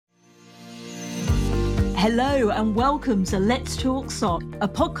Hello and welcome to Let's Talk SOC, a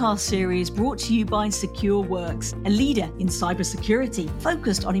podcast series brought to you by Secureworks, a leader in cybersecurity,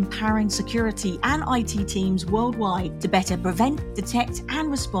 focused on empowering security and IT teams worldwide to better prevent, detect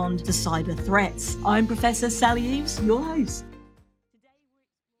and respond to cyber threats. I'm Professor Sally Eves, your host.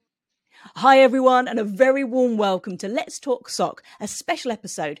 Hi everyone, and a very warm welcome to Let's Talk SOC, a special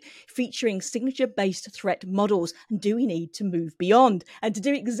episode featuring signature-based threat models and do we need to move beyond? And to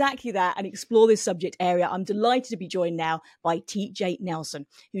do exactly that and explore this subject area, I'm delighted to be joined now by TJ Nelson,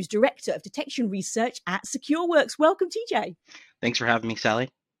 who's Director of Detection Research at Secureworks. Welcome, TJ. Thanks for having me, Sally.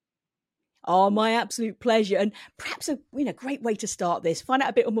 Oh, my absolute pleasure. And perhaps a great way to start this, find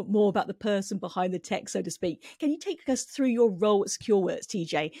out a bit more about the person behind the tech, so to speak. Can you take us through your role at Secureworks,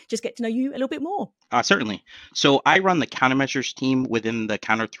 TJ? Just get to know you a little bit more. Certainly. So I run the countermeasures team within the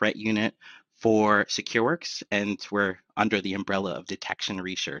counter threat unit for Secureworks, and we're under the umbrella of detection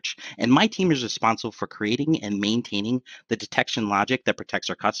research. And my team is responsible for creating and maintaining the detection logic that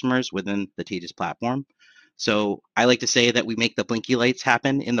protects our customers within the Taegis platform. So I like to say that we make the blinky lights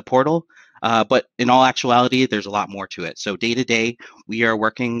happen in the portal, but in all actuality, there's a lot more to it. So day to day, we are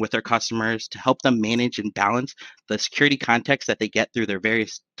working with our customers to help them manage and balance the security context that they get through their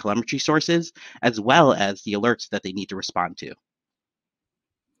various telemetry sources, as well as the alerts that they need to respond to.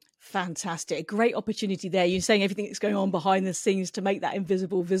 Fantastic. A great opportunity there. You're saying everything that's going on behind the scenes to make that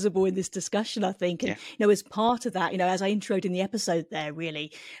invisible visible in this discussion, I think. And, as part of that, as I introed in the episode there,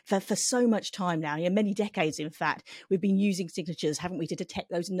 really, for so much time now, many decades, in fact, we've been using signatures, haven't we, to detect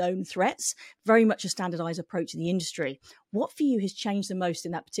those known threats? Very much a standardized approach in the industry. What for you has changed the most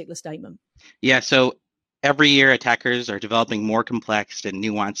in that particular statement? Yeah, so every year attackers are developing more complex and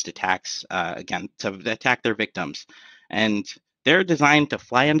nuanced attacks, again, to attack their victims. And they're designed to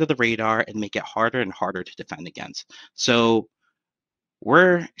fly under the radar and make it harder and harder to defend against. So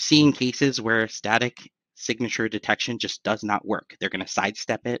we're seeing cases where static signature detection just does not work. They're going to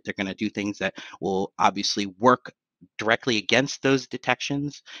sidestep it. They're going to do things that will obviously work directly against those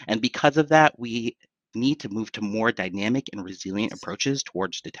detections. And because of that, we need to move to more dynamic and resilient approaches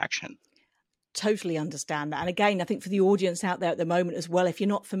towards detection. Totally understand that. And again, I think for the audience out there at the moment as well, if you're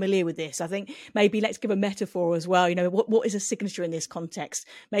not familiar with this, I think maybe let's give a metaphor as well. What is a signature in this context?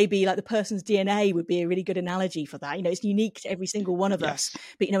 Maybe like the person's DNA would be a really good analogy for that. It's unique to every single one of us.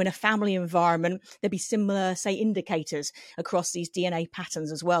 But, in a family environment, there'd be similar, say, indicators across these DNA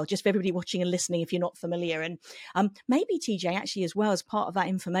patterns as well, just for everybody watching and listening if you're not familiar. And maybe, TJ, actually, as well as part of that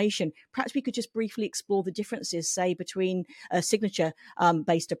information, perhaps we could just briefly explore the differences, say, between a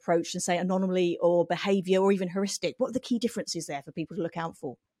signature-based approach and, say, anomaly or behavior or even heuristic. What are the key differences there for people to look out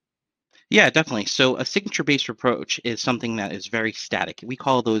for? Yeah, definitely. So a signature-based approach is something that is very static. We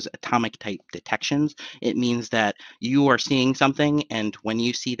call those atomic type detections. It means that you are seeing something, and when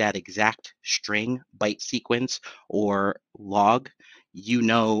you see that exact string, byte sequence, or log, you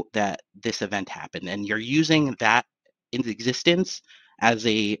know that this event happened, and you're using that in existence as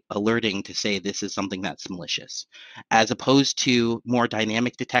a alerting to say this is something that's malicious, as opposed to more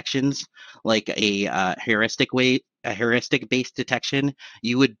dynamic detections like a heuristic-based detection.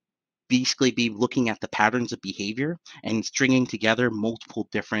 You would basically be looking at the patterns of behavior and stringing together multiple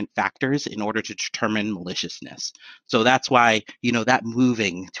different factors in order to determine maliciousness. So that's why, that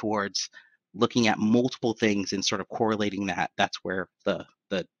moving towards looking at multiple things and sort of correlating that's where the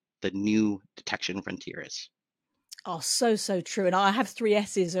new detection frontier is. Oh, so true. And I have 3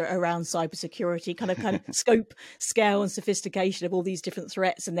 S's around cybersecurity, kind of scope, scale, and sophistication of all these different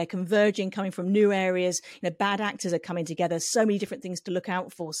threats, and they're converging, coming from new areas. Bad actors are coming together. So many different things to look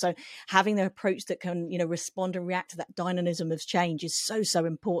out for. So having the approach that can, respond and react to that dynamism of change is so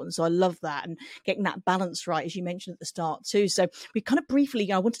important. So I love that, and getting that balance right, as you mentioned at the start too. So we kind of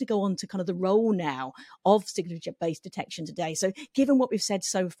briefly, I wanted to go on to kind of the role now of signature-based detection today. So given what we've said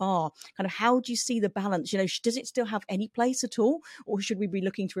so far, kind of how do you see the balance? Does it still have any place at all, or should we be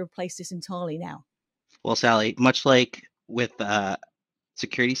looking to replace this entirely now? Well, Sally, much like with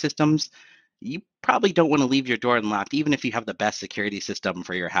security systems, you probably don't want to leave your door unlocked, even if you have the best security system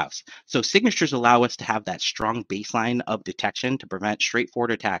for your house. So signatures allow us to have that strong baseline of detection to prevent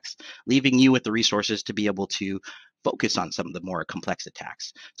straightforward attacks, leaving you with the resources to be able to focus on some of the more complex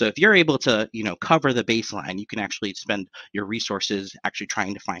attacks. So if you're able to, cover the baseline, you can actually spend your resources actually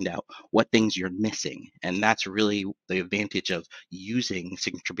trying to find out what things you're missing. And that's really the advantage of using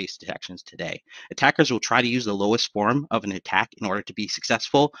signature-based detections today. Attackers will try to use the lowest form of an attack in order to be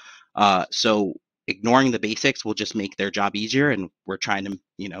successful. So ignoring the basics will just make their job easier, and we're trying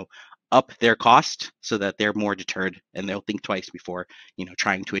to, up their cost so that they're more deterred and they'll think twice before,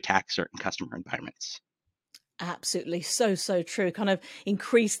 trying to attack certain customer environments. Absolutely, so true. Kind of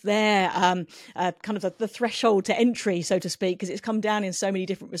increase their kind of the threshold to entry, so to speak, because it's come down in so many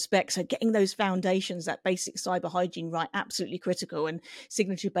different respects. So getting those foundations, that basic cyber hygiene right, absolutely critical. And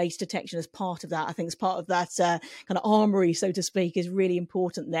signature-based detection as part of that, I think, as part of that kind of armory, so to speak, is really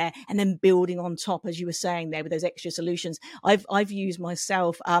important there. And then building on top, as you were saying there, with those extra solutions. I've used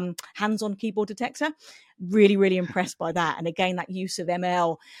myself hands-on keyboard detector. Really impressed by that. And again, that use of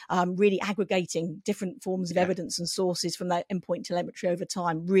ML, really aggregating different forms of Yeah, evidence and sources from that endpoint telemetry over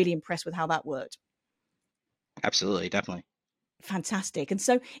time. Really impressed with how that worked. absolutely, definitely. Fantastic. And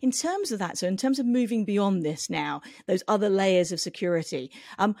so, in terms of that, so in terms of moving beyond this now, those other layers of security,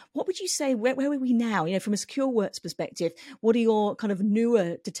 what would you say? Where are we now? You know, from a Secureworks perspective, what are your kind of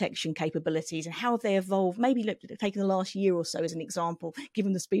newer detection capabilities, and how have they evolved? Maybe look, taking the last year or so as an example,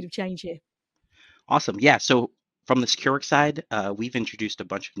 given the speed of change here. Awesome. Yeah. So from the Secureworks side, we've introduced a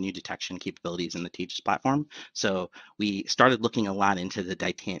bunch of new detection capabilities in the Taegis platform. So we started looking a lot into the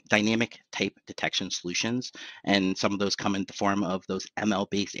dynamic type detection solutions, and some of those come in the form of those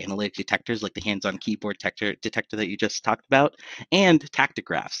ML-based analytic detectors, like the hands-on keyboard detector that you just talked about, and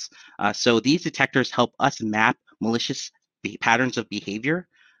tactographs. So these detectors help us map malicious patterns of behavior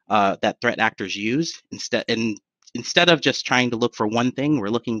that threat actors use instead of just trying to look for one thing, we're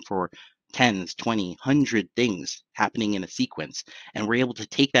looking for tens, 20, 100 things happening in a sequence. And we're able to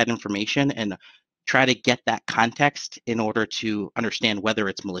take that information and try to get that context in order to understand whether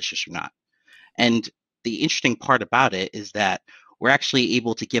it's malicious or not. And the interesting part about it is that we're actually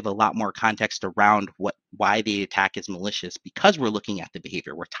able to give a lot more context around why the attack is malicious because we're looking at the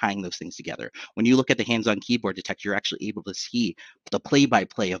behavior. We're tying those things together. When you look at the hands-on keyboard detector, you're actually able to see the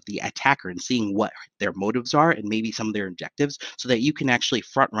play-by-play of the attacker and seeing what their motives are and maybe some of their objectives so that you can actually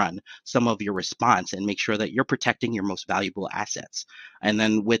front run some of your response and make sure that you're protecting your most valuable assets. And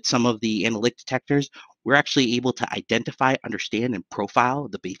then with some of the analytic detectors, we're actually able to identify, understand, and profile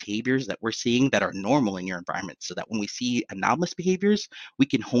the behaviors that we're seeing that are normal in your environment so that when we see anomalous behaviors, we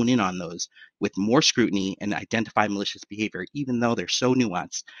can hone in on those with more scrutiny and identify malicious behavior, even though they're so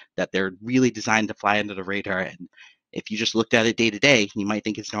nuanced that they're really designed to fly under the radar. And if you just looked at it day to day, you might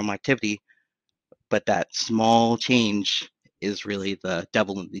think it's normal activity, but that small change is really the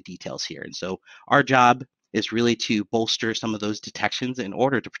devil in the details here. And so our job is really to bolster some of those detections in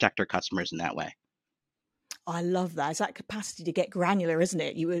order to protect our customers in that way. I love that. It's that capacity to get granular, isn't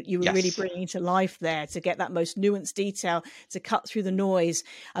it? You were really Yes. bringing to life there to get that most nuanced detail to cut through the noise.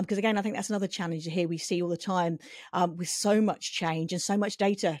 Because again, I think that's another challenge here we see all the time with so much change and so much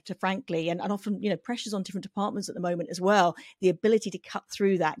data, to frankly, and often pressures on different departments at the moment as well. The ability to cut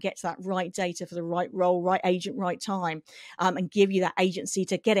through that, get to that right data for the right role, right agent, right time, and give you that agency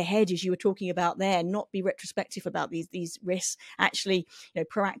to get ahead, as you were talking about there, not be retrospective about these risks. Actually,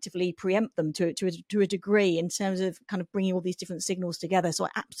 proactively preempt them to a degree in terms of kind of bringing all these different signals together. So I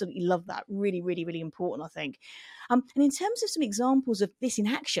absolutely love that. Really important, I think. And in terms of some examples of this in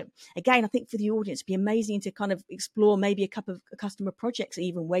action, again, I think for the audience, it'd be amazing to kind of explore maybe a couple of customer projects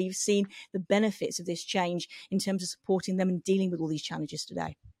even where you've seen the benefits of this change in terms of supporting them and dealing with all these challenges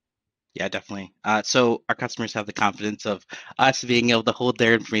today. Yeah, definitely. So our customers have the confidence of us being able to hold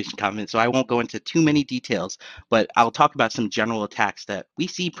their information confident. So I won't go into too many details, but I'll talk about some general attacks that we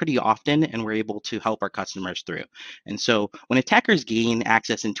see pretty often and we're able to help our customers through. And so when attackers gain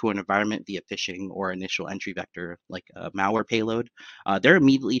access into an environment via phishing or initial entry vector, like a malware payload, they're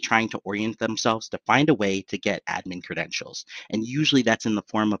immediately trying to orient themselves to find a way to get admin credentials. And usually that's in the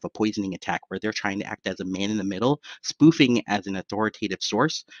form of a poisoning attack where they're trying to act as a man in the middle, spoofing as an authoritative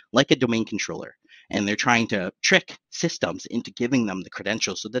source like a domain controller. And they're trying to trick systems into giving them the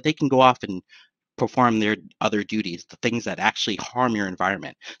credentials so that they can go off and perform their other duties, the things that actually harm your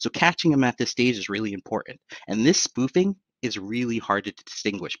environment. So catching them at this stage is really important. And this spoofing is really hard to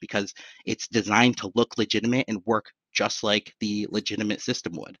distinguish because it's designed to look legitimate and work just like the legitimate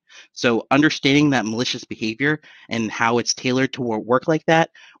system would. So understanding that malicious behavior and how it's tailored to work like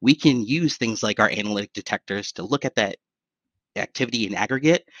that, we can use things like our analytic detectors to look at that activity in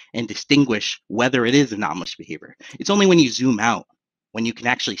aggregate and distinguish whether it is anomalous behavior. It's only when you zoom out when you can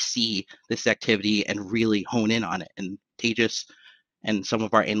actually see this activity and really hone in on it. And Taegis and some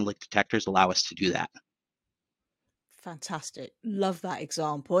of our analytic detectors allow us to do that. Fantastic. Love that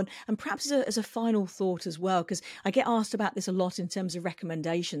example. And perhaps as a final thought as well, because I get asked about this a lot in terms of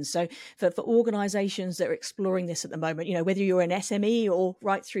recommendations. So for organizations that are exploring this at the moment, whether you're an SME or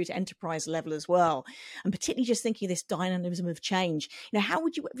right through to enterprise level as well, and particularly just thinking of this dynamism of change, have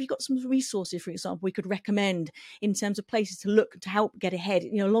you got some resources, for example, we could recommend in terms of places to look to help get ahead,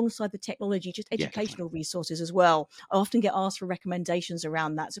 alongside the technology, just Yeah, educational definitely. resources as well. I often get asked for recommendations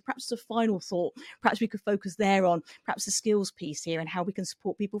around that. So perhaps as a final thought, perhaps we could focus there on perhaps the skills piece here and how we can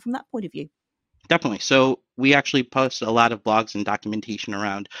support people from that point of view. Definitely. So we actually post a lot of blogs and documentation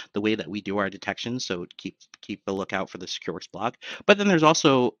around the way that we do our detections. So keep a lookout for the Secureworks blog. But then there's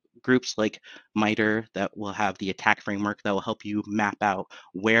also groups like MITRE that will have the attack framework that will help you map out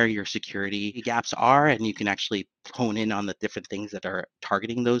where your security gaps are, and you can actually hone in on the different things that are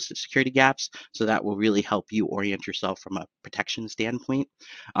targeting those security gaps. So that will really help you orient yourself from a protection standpoint.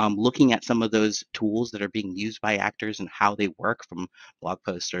 Looking at some of those tools that are being used by actors and how they work from blog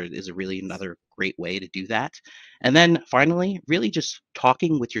posts is a really another great way to do that. And then finally, really just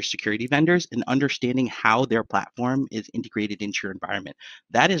talking with your security vendors and understanding how their platform is integrated into your environment.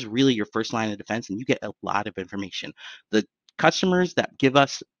 That is really your first line of defense, and you get a lot of information. The customers that give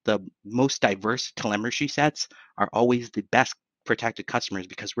us the most diverse telemetry sets are always the best protected customers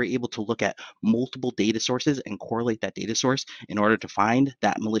because we're able to look at multiple data sources and correlate that data source in order to find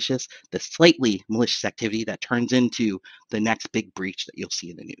the slightly malicious activity that turns into the next big breach that you'll see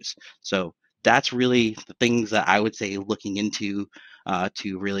in the news. So that's really the things that I would say looking into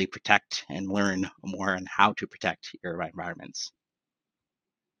to really protect and learn more on how to protect your environments.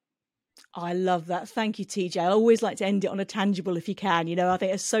 I love that. Thank you, TJ. I always like to end it on a tangible if you can. I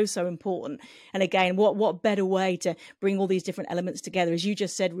think it's so, so important. And again, what better way to bring all these different elements together, as you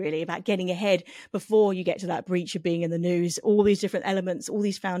just said, really, about getting ahead before you get to that breach of being in the news. All these different elements, all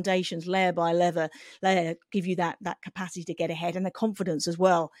these foundations, layer by layer, give you that capacity to get ahead and the confidence as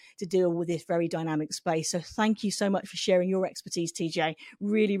well to deal with this very dynamic space. So thank you so much for sharing your expertise, TJ.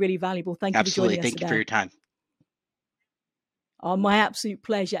 Really, really valuable. Thank you for Absolutely. joining us Thank you for today. your time. Oh, my absolute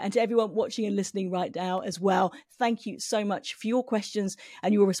pleasure. And to everyone watching and listening right now as well, thank you so much for your questions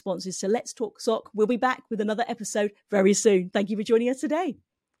and your responses. So Let's Talk SOC. We'll be back with another episode very soon. Thank you for joining us today.